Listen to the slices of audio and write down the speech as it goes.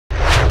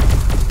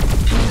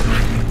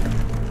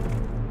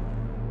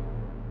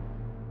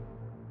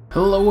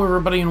Hello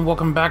everybody and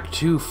welcome back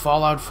to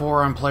Fallout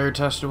 4 on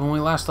PlayerTested. When we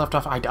last left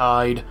off, I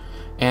died,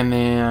 and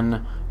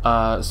then,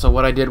 so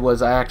what I did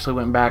was I actually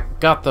went back,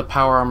 got the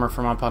power armor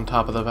from up on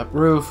top of the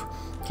roof,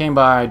 came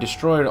by,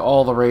 destroyed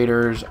all the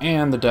raiders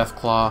and the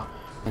Deathclaw,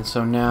 and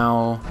so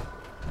now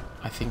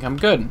I think I'm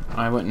good.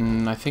 I went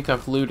and I think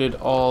I've looted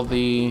all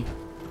the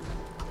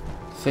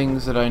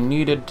things that I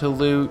needed to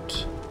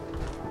loot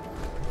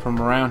from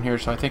around here,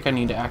 so I think I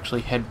need to actually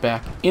head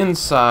back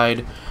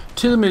inside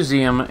to the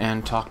museum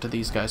and talk to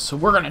these guys. So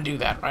we're gonna do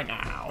that right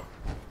now.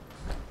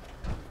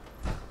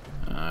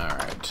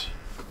 Alright.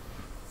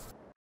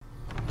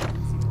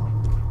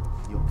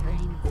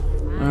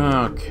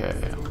 Okay,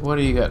 what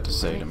do you got to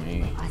say to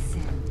me?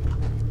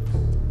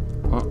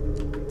 Oh,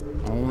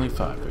 only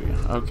 5 of you.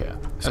 Okay,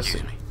 let's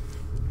see.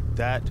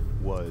 That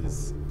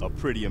was a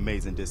pretty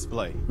amazing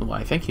display.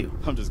 Why, thank you.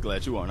 I'm just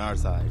glad you're on our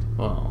side.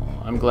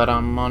 Well, I'm glad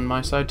I'm on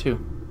my side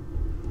too.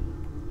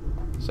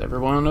 Is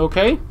everyone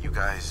okay? You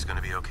guys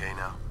gonna be okay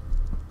now?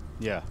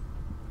 Yeah,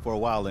 for a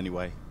while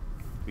anyway.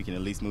 We can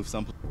at least move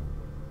some.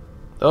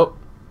 Oh.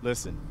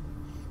 Listen,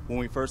 when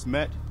we first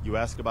met, you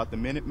asked about the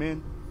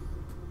Minutemen.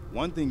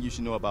 One thing you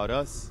should know about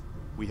us,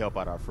 we help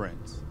out our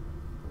friends.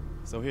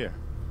 So here,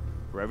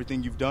 for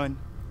everything you've done,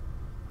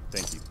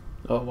 thank you.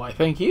 Oh, why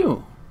thank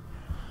you.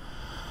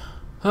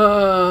 You're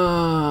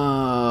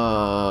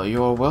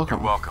welcome.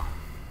 You're welcome.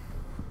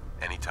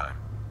 Anytime.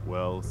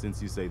 Well,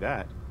 since you say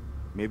that,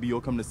 maybe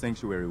you'll come to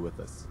Sanctuary with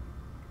us.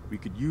 We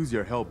could use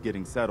your help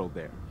getting settled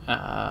there.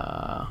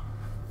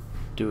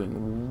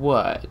 Doing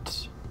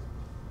what?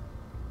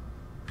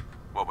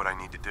 What would I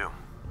need to do?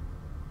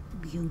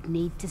 You'd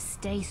need to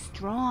stay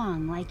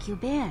strong like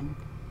you've been.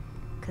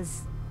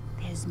 'Cause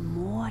there's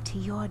more to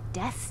your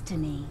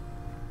destiny.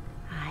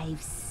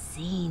 I've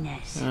seen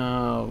it.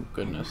 Oh,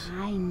 goodness.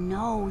 And I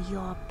know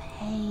your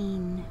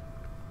pain.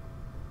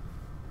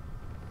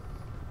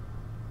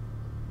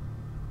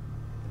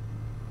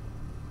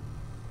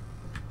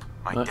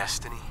 My What?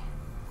 destiny?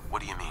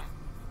 What do you mean?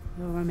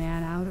 You're a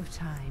man out of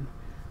time,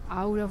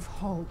 out of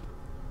hope.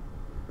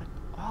 But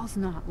all's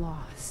not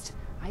lost.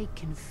 I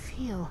can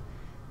feel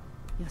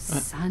your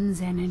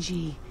son's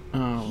energy.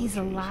 Oh, He's geez.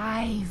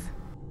 alive.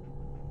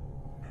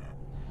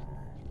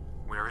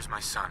 Where is my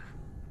son?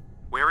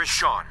 Where is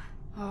Sean?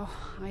 Oh,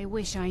 I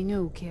wish I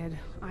knew, kid.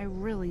 I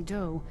really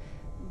do.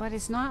 But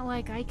it's not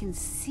like I can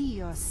see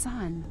your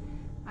son.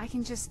 I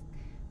can just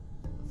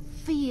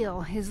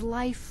feel his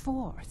life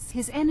force,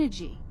 his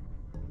energy.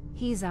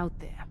 He's out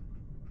there.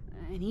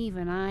 And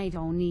even I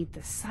don't need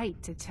the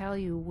sight to tell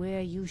you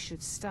where you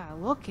should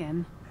start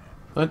looking.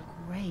 What?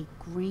 Great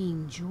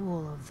green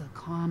jewel of the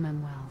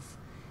Commonwealth.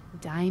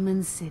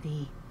 Diamond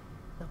City.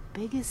 The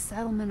biggest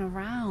settlement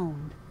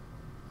around.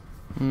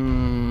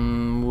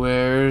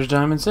 Where's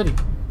Diamond City?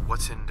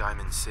 What's in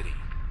Diamond City?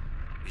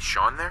 Is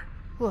Sean there?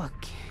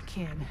 Look,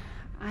 kid,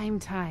 I'm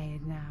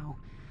tired now.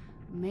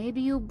 Maybe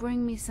you'll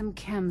bring me some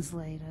chems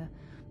later.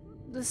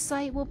 The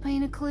sight will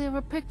paint a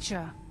clearer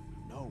picture.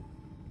 No,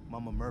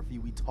 Mama Murphy,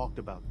 we talked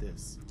about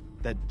this.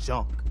 That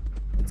junk,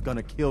 it's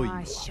gonna kill you.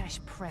 Ah, shush,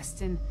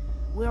 Preston.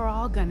 We're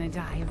all gonna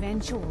die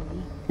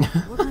eventually.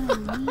 We're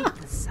gonna need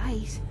the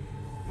sight.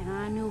 And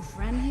our new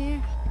friend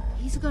here,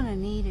 he's gonna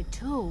need it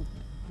too.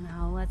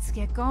 Now let's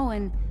get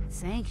going.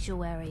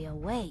 Sanctuary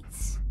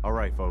awaits. All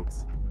right,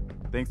 folks.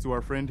 Thanks to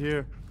our friend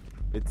here,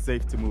 it's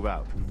safe to move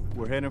out.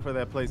 We're heading for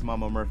that place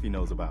Mama Murphy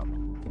knows about.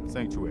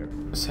 Sanctuary.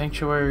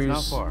 Sanctuary's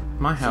Not far.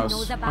 my house. She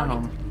knows my about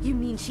home. it? You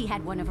mean she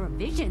had one of her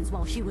visions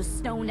while she was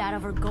stoned out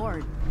of her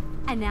gourd?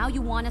 And now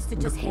you want us to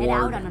just head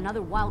out on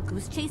another wild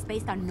goose chase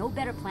based on no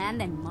better plan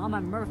than Mama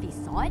Murphy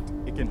saw it?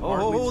 It can Oh,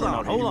 hardly hold turn on,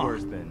 out hold any on.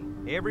 worse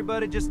than.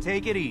 Everybody just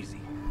take it easy.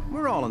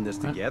 We're all in this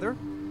together,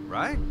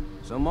 right?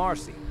 So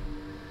Marcy,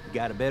 you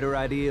got a better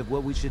idea of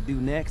what we should do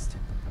next?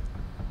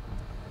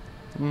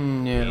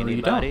 No,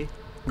 Anybody? you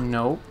don't.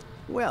 Nope.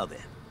 Well then,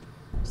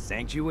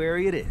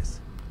 Sanctuary it is.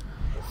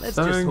 Let's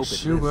just hope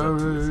it lives up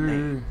to its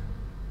name.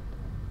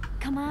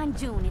 Come on,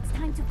 June, it's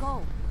time to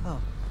go.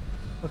 Oh,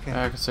 okay.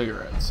 Pack of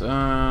cigarettes.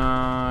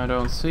 I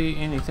don't see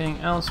anything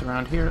else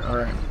around here.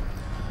 Alright.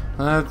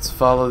 Let's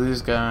follow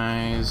these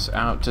guys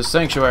out to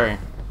Sanctuary.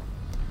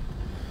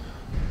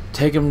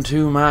 Take them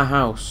to my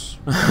house.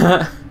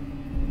 I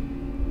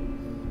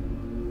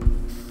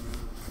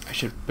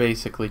should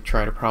basically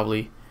try to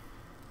probably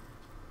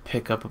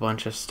pick up a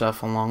bunch of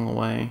stuff along the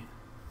way.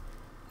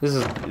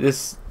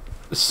 This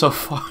so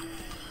far.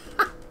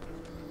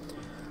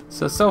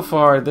 So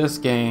far this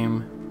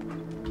game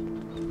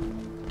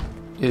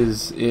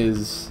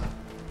is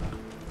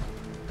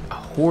a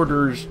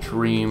hoarder's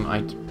dream,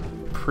 I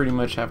pretty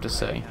much have to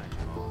say,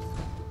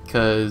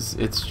 because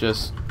it's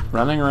just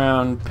running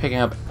around picking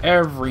up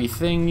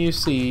everything you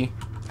see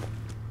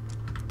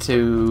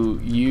to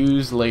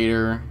use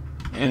later.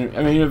 And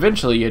I mean,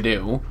 eventually you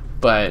do,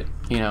 but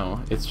you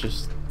know, it's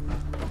just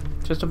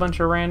a bunch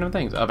of random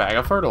things. A bag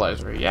of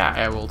fertilizer, yeah,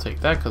 I will take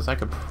that because I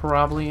could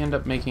probably end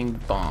up making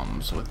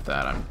bombs with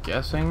that, I'm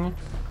guessing.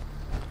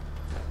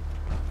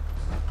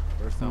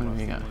 First time What I've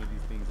do we seen got? one of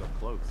these things up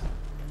close.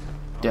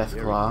 Death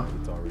Very Claw. glad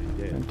it's already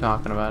I'm dead.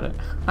 talking about it.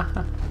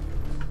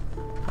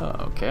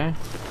 Oh, okay.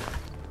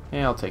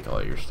 Yeah, I'll take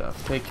all your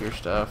stuff. Take your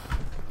stuff.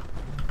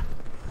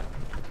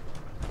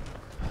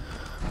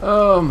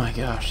 Oh my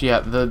gosh, yeah,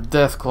 the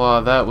Death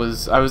Claw, that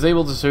was... I was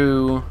able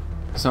to...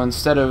 So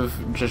instead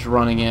of just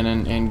running in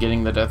and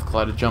getting the Death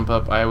Claw to jump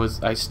up,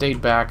 I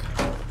stayed back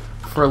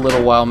for a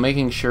little while,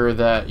 making sure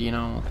that, you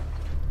know,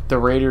 the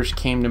raiders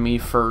came to me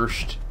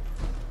first.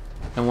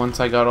 And once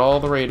I got all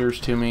the raiders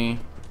to me,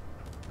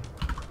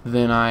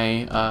 then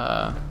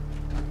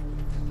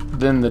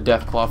then the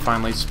Death Claw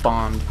finally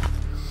spawned.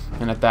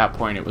 And at that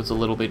point, it was a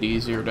little bit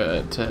easier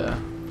to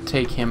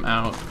take him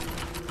out.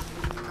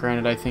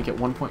 Granted, I think at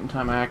one point in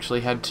time I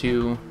actually had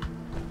to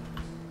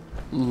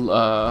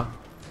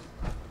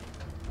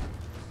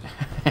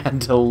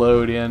had to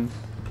load in.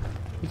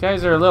 You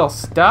guys are a little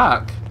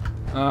stuck.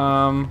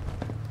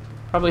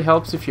 Probably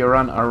helps if you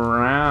run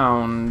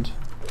around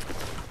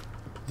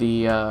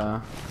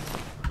the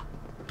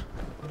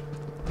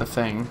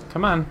thing.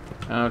 Come on.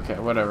 Okay,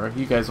 whatever.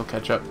 You guys will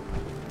catch up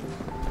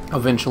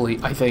eventually,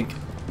 I think.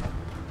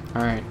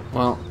 Alright,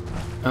 well,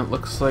 it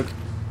looks like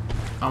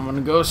I'm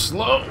gonna go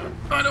slow.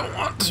 I don't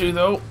want to,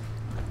 though.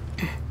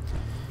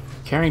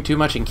 Carrying too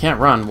much and can't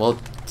run. Well,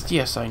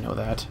 yes, I know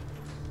that.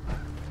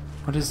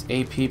 What is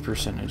AP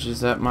percentage?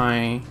 Is that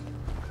my...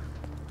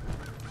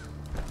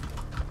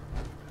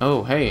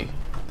 Oh, hey.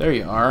 There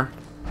you are.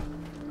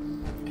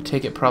 I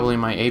take it probably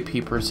my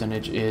AP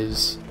percentage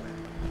is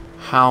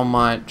how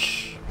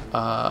much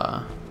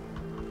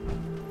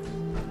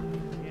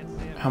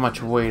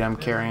weight I'm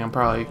carrying. I'm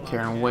probably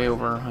carrying way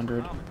over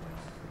 100.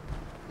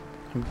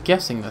 I'm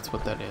guessing that's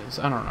what that is.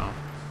 I don't know.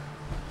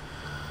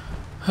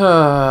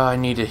 I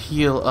need to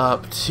heal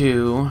up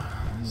too,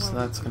 so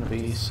that's gonna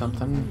be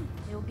something.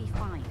 It'll be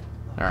fine.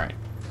 Alright.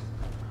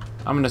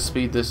 I'm gonna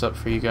speed this up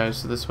for you guys,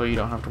 so this way you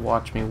don't have to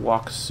watch me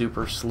walk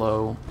super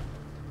slow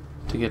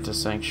to get to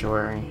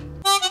Sanctuary.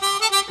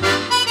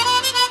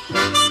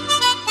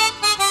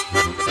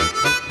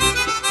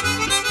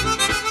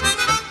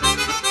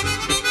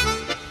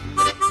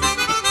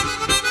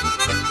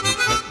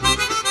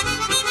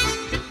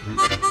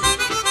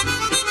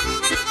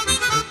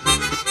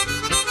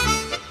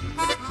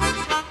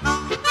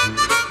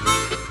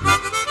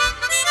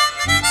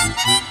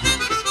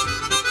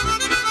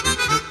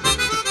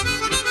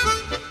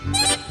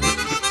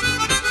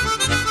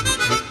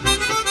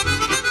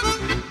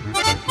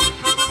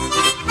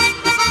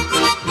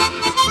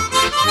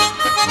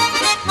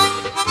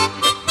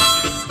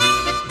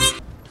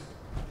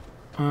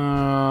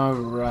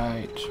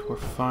 We're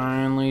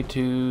finally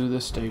to the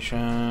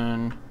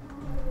station.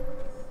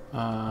 Can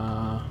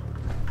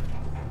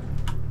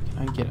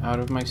I get out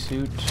of my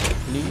suit,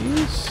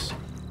 please?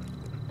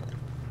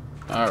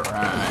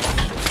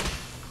 Alright.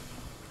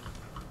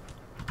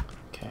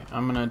 Okay,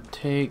 I'm gonna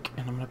take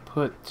and I'm gonna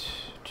put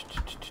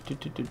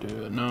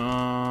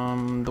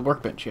the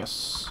workbench,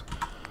 yes.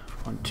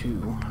 Want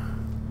to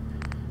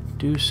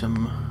do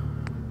some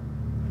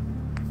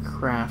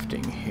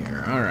crafting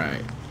here.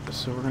 Alright.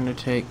 So we're gonna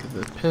take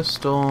the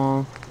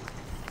pistol.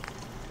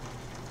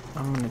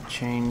 I'm gonna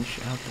change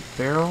out the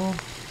barrel.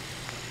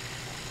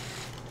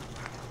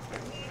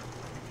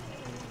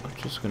 I'm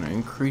just gonna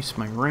increase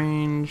my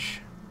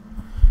range.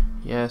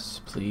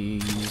 Yes,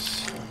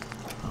 please.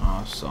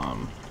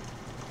 Awesome.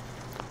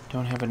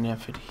 Don't have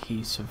enough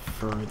adhesive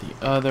for the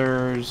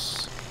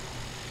others.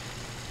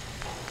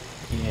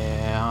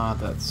 Yeah,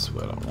 that's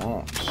what I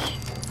want.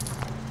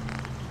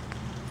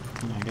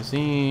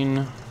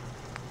 Magazine.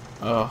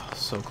 Oh,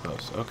 so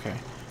close. Okay.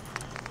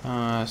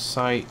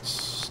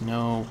 Sights.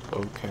 Nope.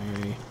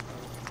 Okay.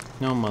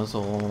 No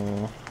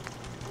muzzle.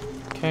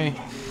 Okay.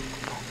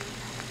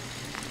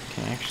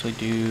 Can actually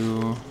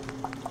do...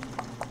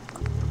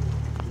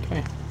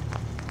 Okay.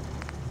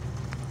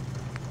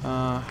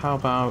 How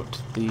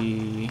about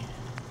the...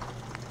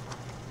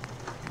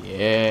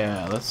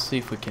 Yeah, let's see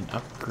if we can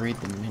upgrade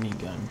the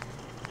minigun.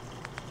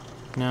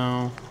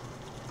 No.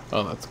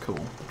 Oh, that's cool.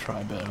 The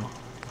tri-bow.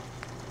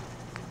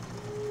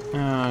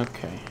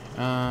 Okay.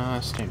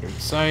 Standard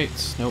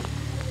sights. Nope.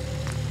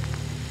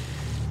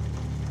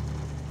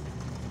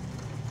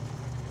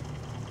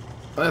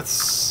 Let's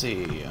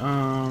see.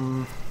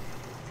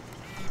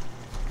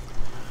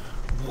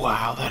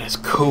 Wow, that is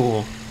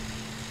cool.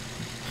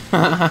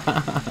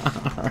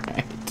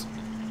 Alright.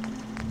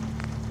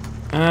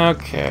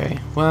 Okay.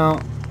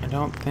 Well, I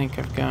don't think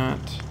I've got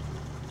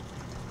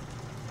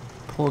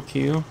pull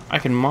Q. I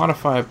can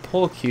modify a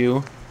pull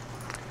Q.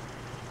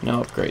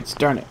 No upgrades.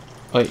 Darn it.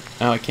 Wait,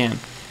 now I can.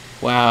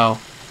 Wow.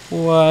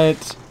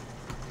 What?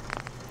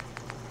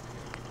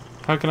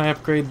 How can I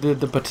upgrade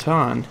the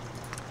baton?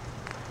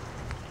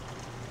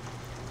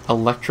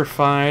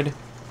 Electrified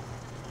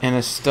and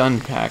a stun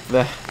pack.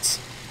 That's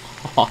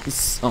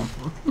awesome.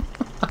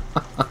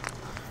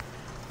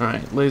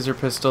 Alright, laser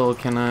pistol.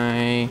 Can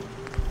I...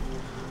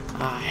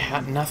 I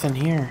had nothing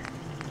here.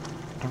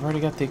 I've already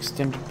got the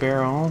extended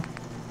barrel.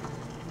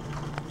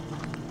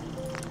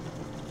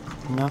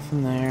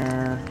 Nothing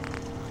there.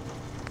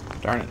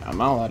 Darn it, I'm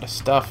all out of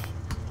stuff.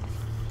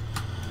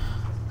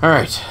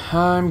 Alright,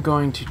 I'm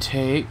going to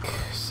take,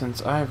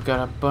 since I've got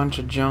a bunch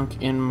of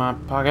junk in my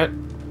pocket,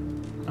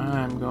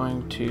 I'm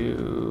going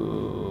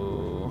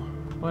to...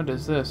 What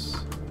is this?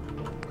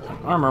 An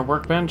armor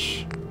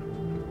workbench?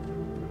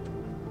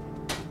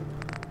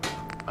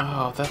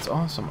 Oh, that's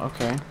awesome.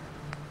 Okay.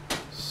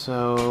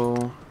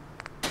 So...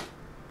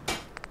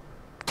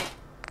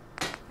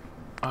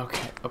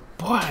 Okay. Oh,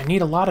 boy, I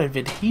need a lot of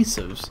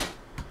adhesives.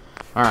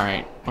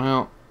 Alright,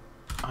 well,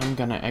 I'm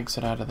gonna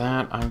exit out of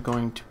that. I'm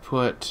going to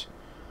put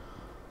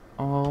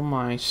all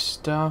my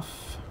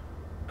stuff...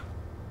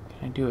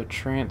 Can I do a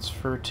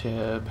transfer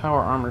to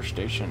power armor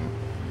station?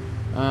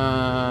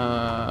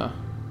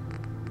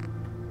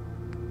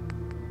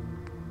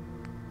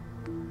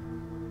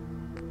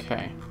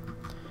 Okay.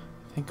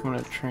 I think I'm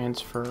gonna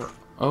transfer...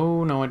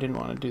 Oh, no, I didn't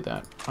want to do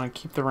that. I want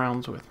to keep the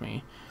rounds with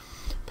me.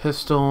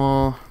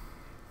 Pistol...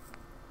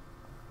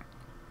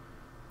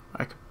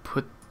 I could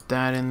put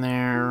that in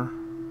there.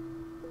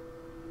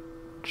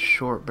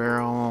 Short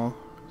barrel,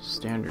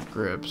 standard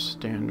grip,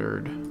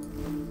 standard.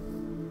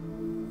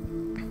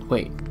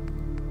 Wait.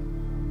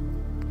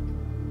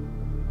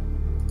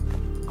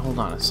 Hold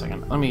on a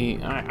second. Let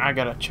me. I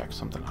gotta check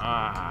something.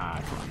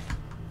 Ah, come on.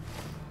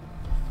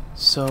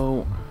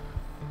 So,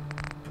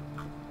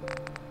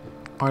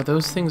 are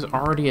those things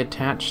already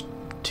attached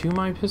to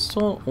my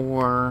pistol,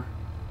 or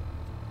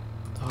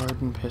the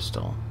hardened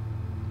pistol?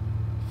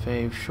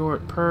 Fave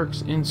short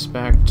perks,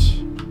 inspect.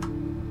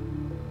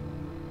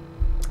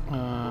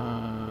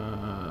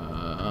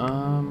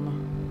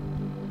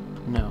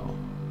 No.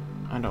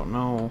 I don't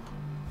know.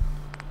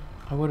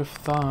 I would have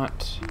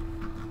thought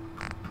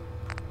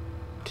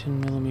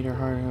 10mm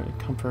hard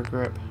comfort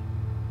grip.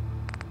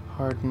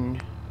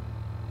 Hardened.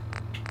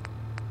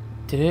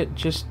 Did it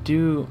just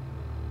do...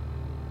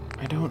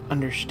 I don't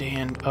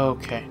understand.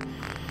 Okay.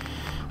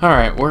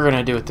 Alright, we're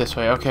gonna do it this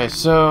way. Okay,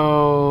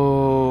 so...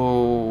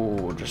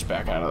 just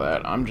back out of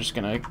that. I'm just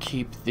gonna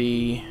keep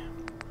the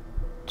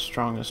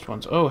strongest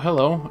ones. Oh,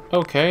 hello.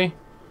 Okay.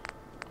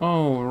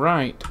 Oh,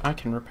 right. I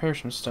can repair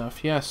some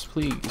stuff. Yes,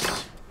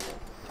 please.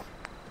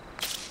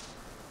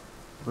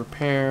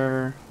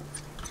 Repair.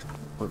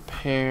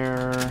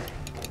 Repair.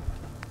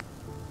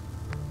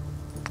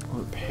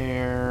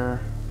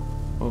 Repair.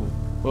 Whoa,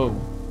 whoa.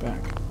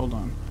 Back. Hold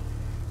on.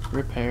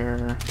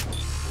 Repair.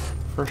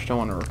 First, I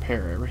want to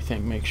repair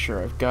everything. Make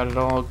sure I've got it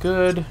all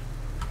good.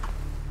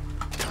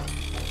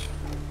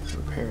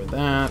 Repair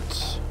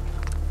that.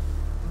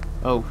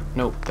 Oh,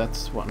 nope.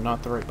 That's what,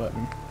 not the right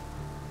button.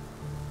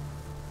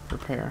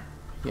 Repair.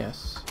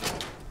 Yes.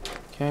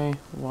 Okay.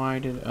 Why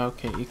did...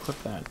 Okay,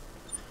 equip that.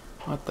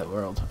 What the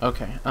world?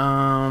 Okay.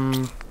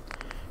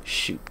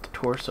 Shoot. The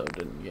torso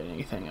didn't get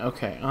anything.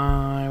 Okay.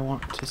 I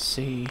want to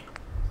see...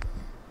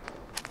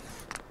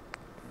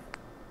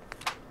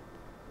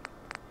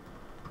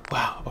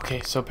 Wow.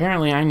 Okay, so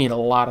apparently I need a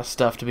lot of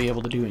stuff to be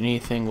able to do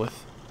anything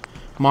with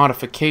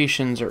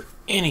modifications or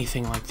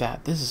anything like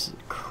that. This is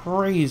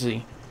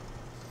crazy.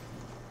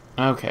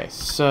 Okay,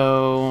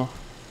 so...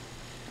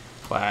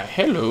 Why,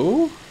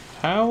 hello.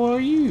 How are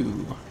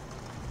you?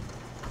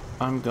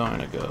 I'm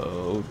gonna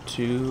go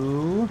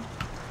to...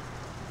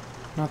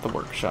 Not the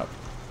workshop.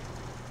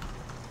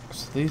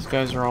 So these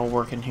guys are all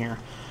working here.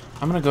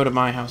 I'm gonna go to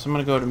my house. I'm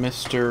gonna go to I'm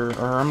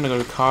gonna go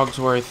to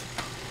Cogsworth.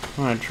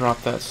 I'm gonna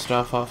drop that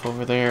stuff off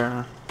over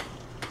there.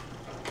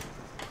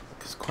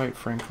 Because quite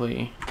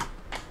frankly,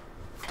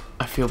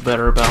 I feel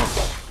better about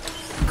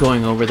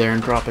going over there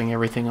and dropping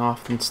everything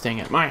off than staying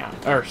at my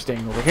house. Or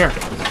staying over here.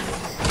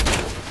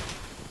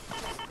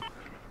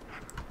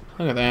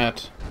 Look at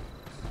that.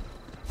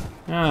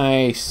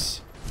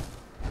 Nice.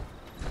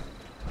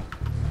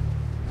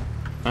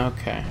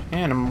 Okay.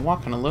 And I'm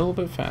walking a little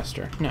bit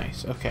faster.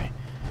 Nice. Okay.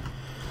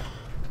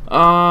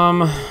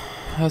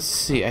 Let's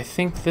see. I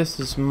think this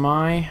is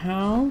my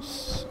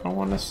house, I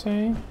want to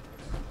say.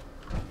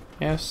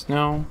 Yes?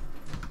 No?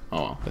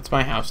 Oh, well. It's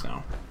my house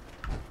now.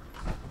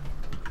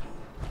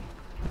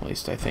 At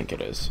least I think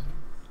it is.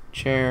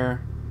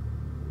 Chair.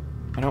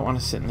 I don't want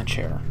to sit in the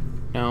chair.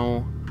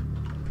 No.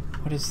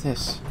 What is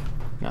this?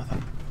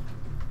 Nothing.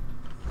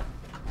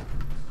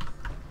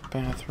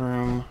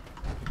 Bathroom.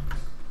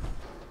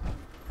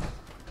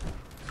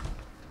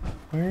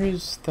 Where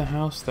is the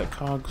house that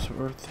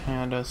Cogsworth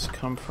had us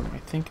come from? I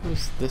think it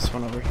was this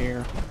one over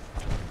here.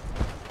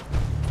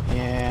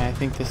 Yeah, I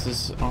think this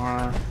is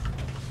our...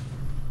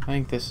 I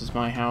think this is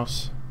my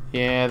house.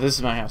 Yeah, this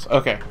is my house.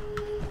 Okay.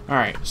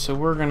 Alright, so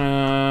we're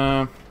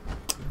gonna...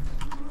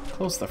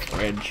 close the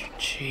fridge.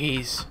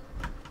 Jeez.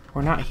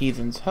 We're not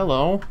heathens.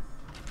 Hello.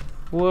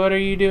 What are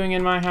you doing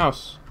in my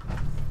house?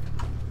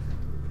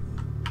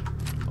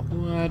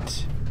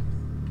 What?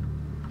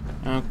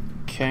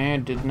 Okay, I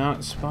did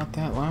not spot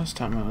that last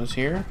time I was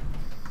here.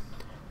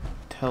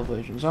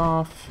 Television's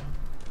off.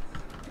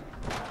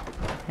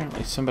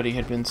 Apparently somebody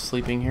had been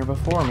sleeping here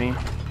before me.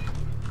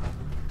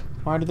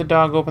 Why did the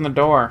dog open the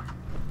door?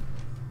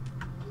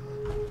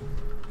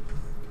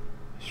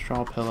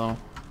 Straw pillow.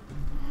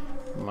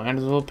 Might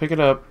as well pick it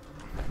up.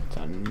 It's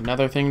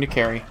another thing to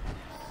carry.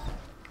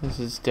 This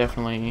is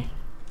definitely...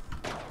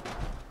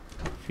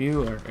 If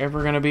you are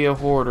ever going to be a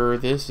hoarder,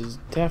 this is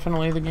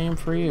definitely the game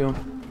for you.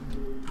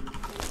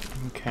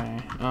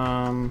 Okay,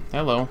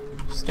 hello.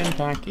 Stim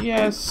pack,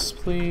 yes,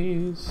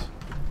 please.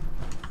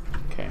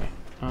 Okay,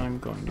 I'm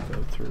going to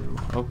go through.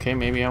 Okay,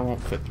 maybe I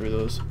won't fit through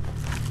those.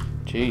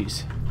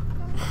 Jeez.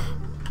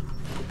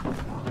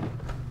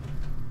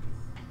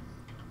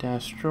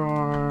 Desk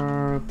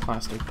drawer,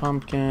 plastic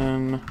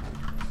pumpkin.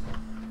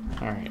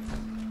 Alright,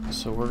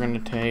 so we're gonna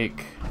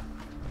take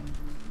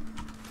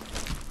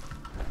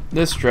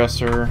this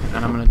dresser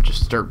and I'm gonna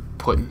just start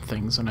putting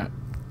things in it.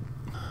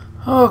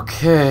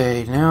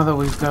 Okay, now that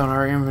we've got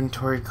our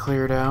inventory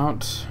cleared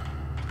out,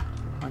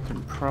 I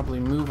can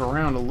probably move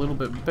around a little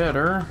bit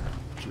better,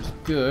 which is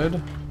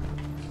good.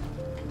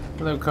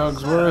 Hello,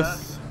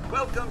 Cogsworth.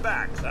 Welcome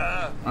back,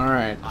 sir.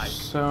 Alright,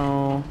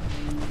 so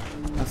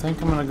I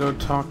think I'm gonna go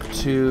talk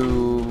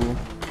to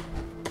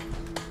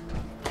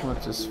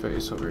what's his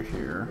face over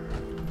here.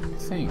 I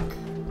think.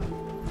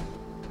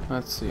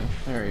 Let's see.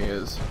 There he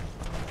is.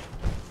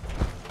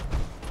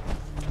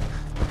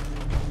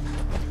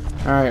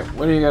 Alright,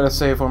 what do you gotta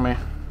say for me?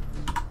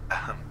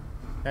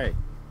 Hey,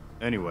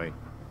 anyway,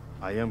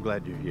 I am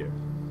glad you're here.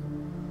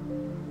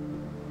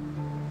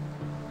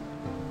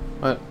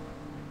 What?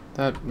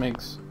 That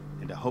makes...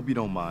 And I hope you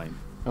don't mind,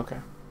 Okay.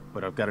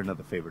 but I've got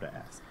another favor to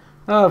ask.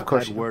 Oh, of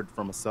course I've had word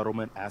from a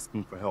settlement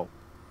asking for help.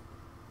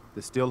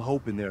 There's still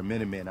hope in there are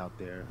Minutemen out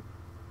there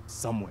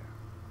somewhere.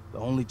 The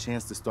only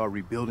chance to start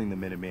rebuilding the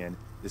Minutemen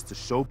is to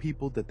show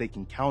people that they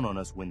can count on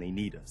us when they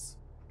need us.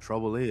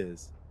 Trouble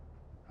is,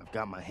 I've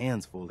got my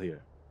hands full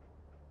here.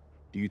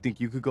 Do you think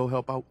you could go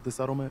help out the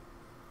settlement?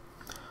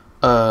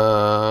 What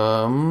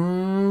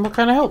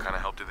kind of help? What kind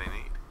of help do they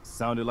need?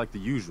 Sounded like the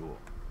usual.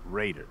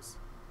 Raiders.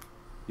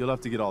 You'll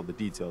have to get all the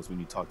details when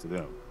you talk to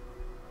them.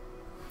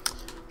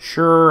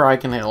 Sure, I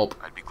can help.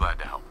 I'd be glad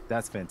to help.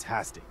 That's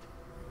fantastic.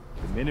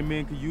 The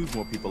Minutemen could use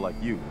more people like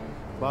you.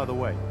 By the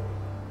way,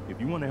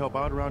 if you want to help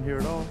out around here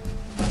at all,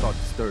 talk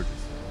to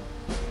Sturgis.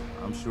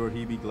 I'm sure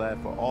he'd be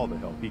glad for all the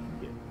help he can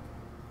get.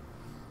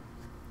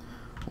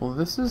 Well,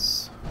 this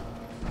is...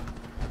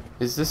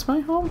 Is this my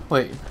home?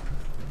 Wait.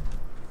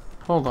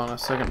 Hold on a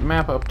second.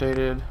 Map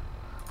updated.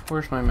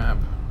 Where's my map?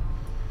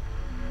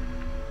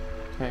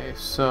 Okay,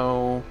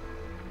 so...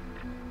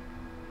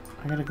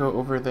 I gotta go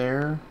over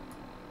there.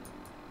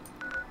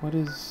 What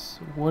is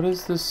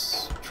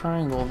this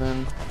triangle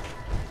then?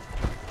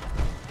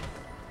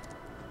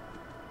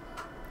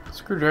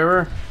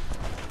 Screwdriver?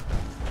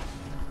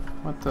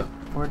 What the...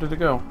 Where did it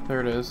go?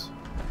 There it is.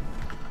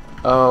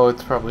 Oh,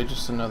 it's probably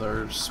just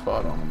another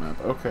spot on the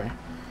map. Okay.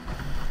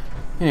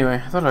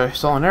 Anyway, I thought I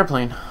saw an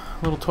airplane. A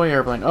little toy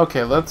airplane.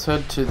 Okay, let's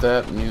head to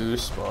that new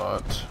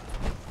spot.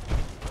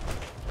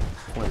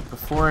 Wait,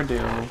 before I do,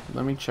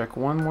 let me check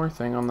one more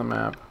thing on the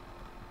map.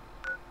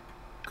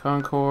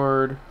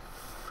 Concord,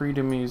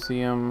 Freedom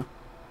Museum,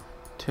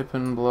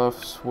 Tippin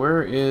Bluffs.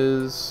 Where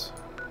is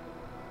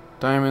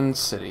Diamond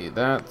City?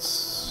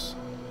 That's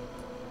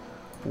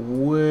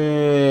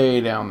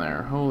way down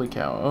there. Holy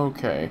cow.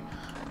 Okay.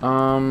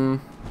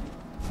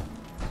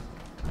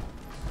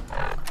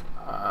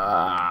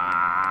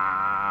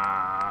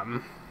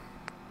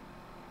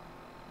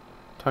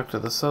 Talk to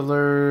the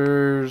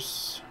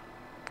settlers.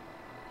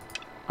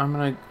 I'm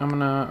gonna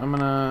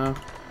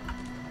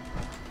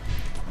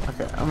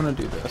okay, I'm gonna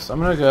do this.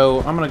 I'm gonna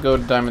go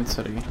to Diamond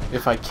City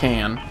if I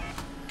can.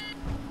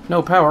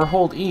 No power,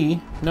 hold E.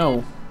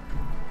 No.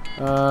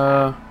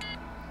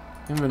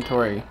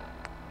 Inventory.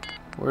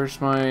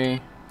 Where's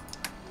my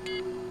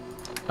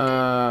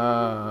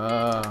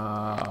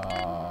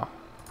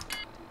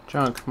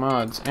junk,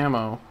 mods,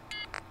 ammo.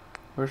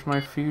 Where's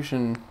my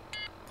fusion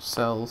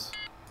cells?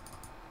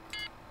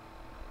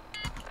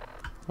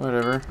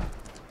 Whatever.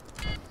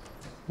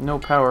 No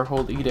power,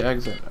 hold E to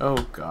exit.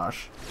 Oh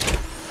gosh.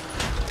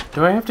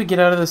 Do I have to get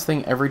out of this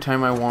thing every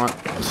time I want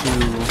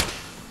to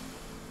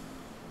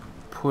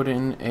put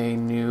in a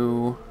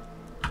new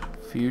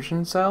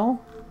fusion cell?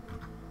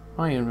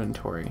 My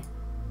inventory.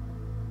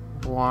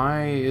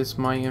 Why is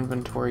my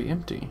inventory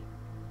empty?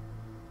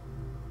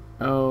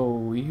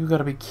 Oh, you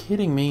gotta be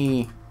kidding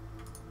me.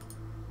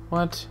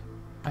 What?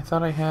 I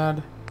thought I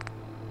had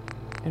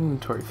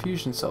inventory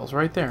fusion cells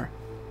right there.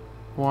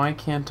 Why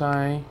can't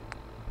I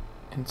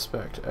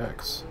inspect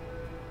X?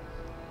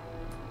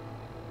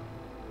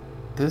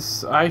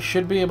 This, I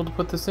should be able to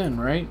put this in,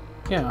 right?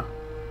 Yeah.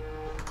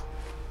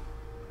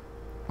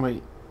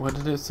 Wait, what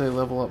did it say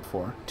level up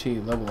for? T,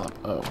 level up.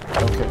 Oh,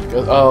 okay.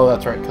 Good. Oh,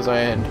 that's right, because I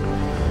had...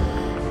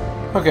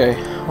 Okay,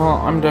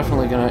 well, I'm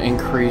definitely going to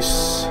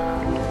increase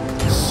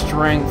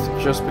strength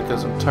just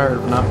because I'm tired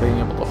of not being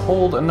able to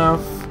hold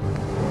enough.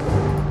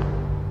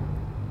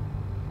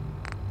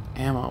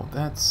 Ammo,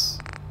 that's...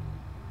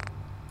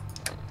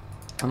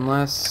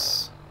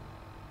 Unless...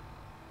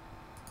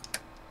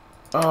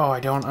 Oh, I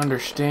don't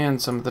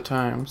understand some of the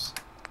times.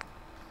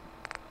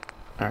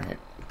 Alright,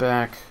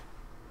 back.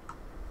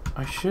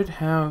 I should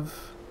have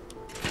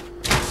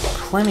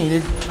plenty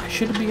to... I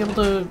should be able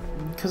to...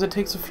 Because it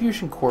takes a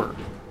fusion core.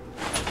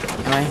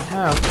 And I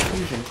have a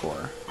fusion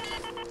core.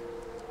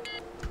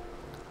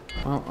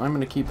 Well, I'm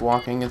gonna keep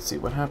walking and see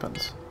what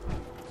happens.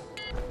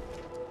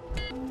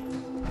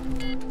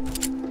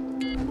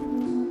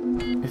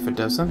 If it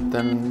doesn't,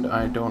 then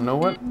I don't know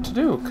what to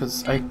do,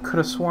 because I could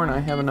have sworn I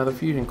have another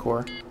fusion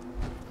core.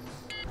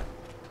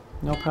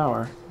 No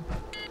power.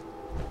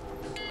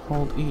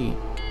 Hold E.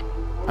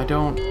 I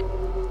don't.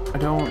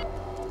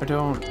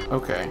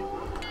 Okay.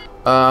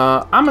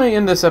 I'm gonna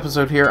end this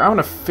episode here. I'm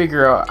gonna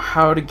figure out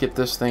how to get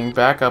this thing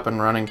back up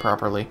and running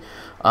properly.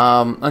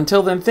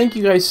 Until then, thank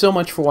you guys so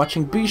much for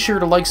watching. Be sure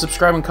to like,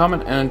 subscribe, and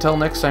comment. And until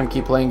next time,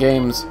 keep playing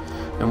games.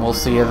 And we'll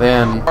see you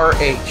then.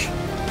 RH.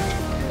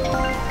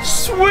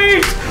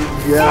 Sweet!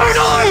 Yes.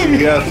 Finally!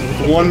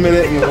 Yes. 1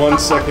 minute and 1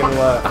 second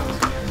left.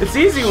 It's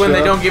easy when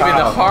they don't give you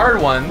the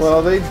hard ones.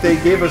 Well, they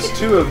gave us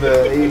 2 of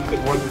the 8,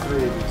 1 to 3.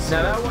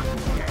 Now that one.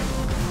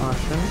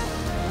 Caution.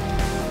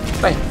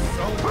 Bang.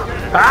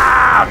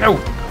 Ah, no!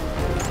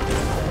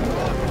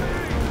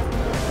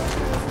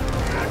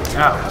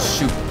 Ah,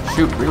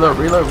 shoot, reload.